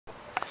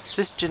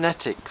This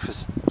genetic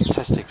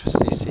testing for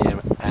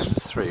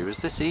CCM3, was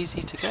this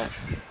easy to get?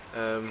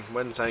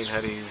 When Zane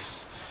had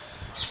his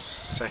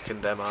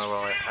second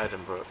MRI at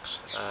Addenbrooke's,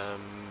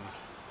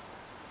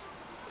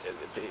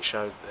 it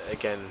showed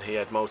again he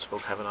had multiple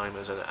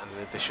Cavernomas and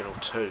an additional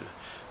two,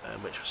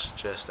 which would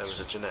suggest there was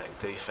a genetic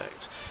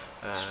defect.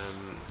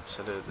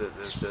 So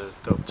the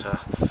doctor,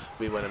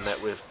 we went and met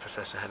with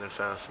Professor Helen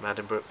Farr from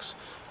Addenbrooke's,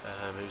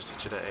 who's the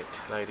genetic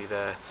lady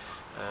there,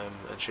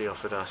 and she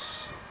offered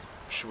us.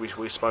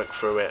 We spoke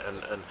through it,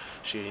 and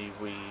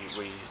we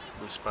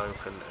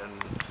spoke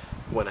and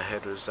went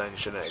ahead with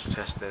Zane's genetic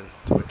testing,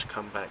 to which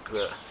come back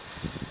that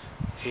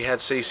he had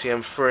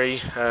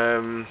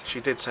CCM3. She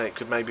did say it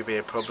could maybe be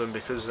a problem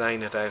because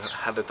Zane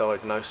had a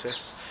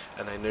diagnosis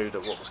and they knew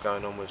that what was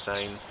going on with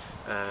Zane.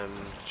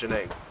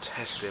 Genetic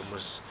testing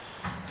was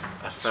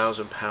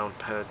 £1,000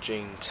 per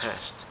gene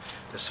test.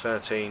 There's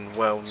 13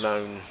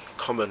 well-known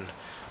common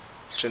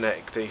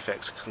genetic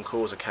defects that can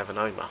cause a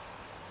Cavernoma.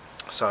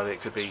 So it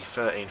could be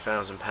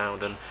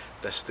 £13,000 and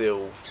they're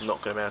still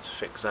not going to be able to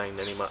fix Zane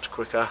any much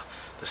quicker.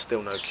 There's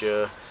still no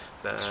cure.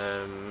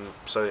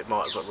 So it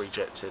might have got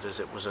rejected as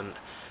it wasn't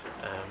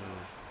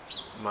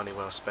money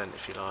well spent,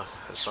 if you like,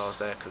 as far as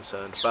they're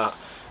concerned. But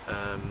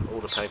all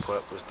the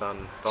paperwork was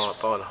done by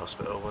the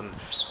hospital, and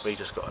we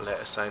just got a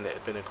letter saying that it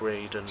had been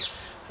agreed, and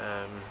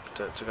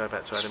to go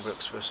back to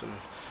Addenbrooke's for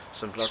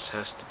some blood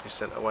tests to be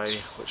sent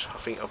away, which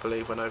I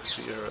believe went over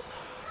to Europe.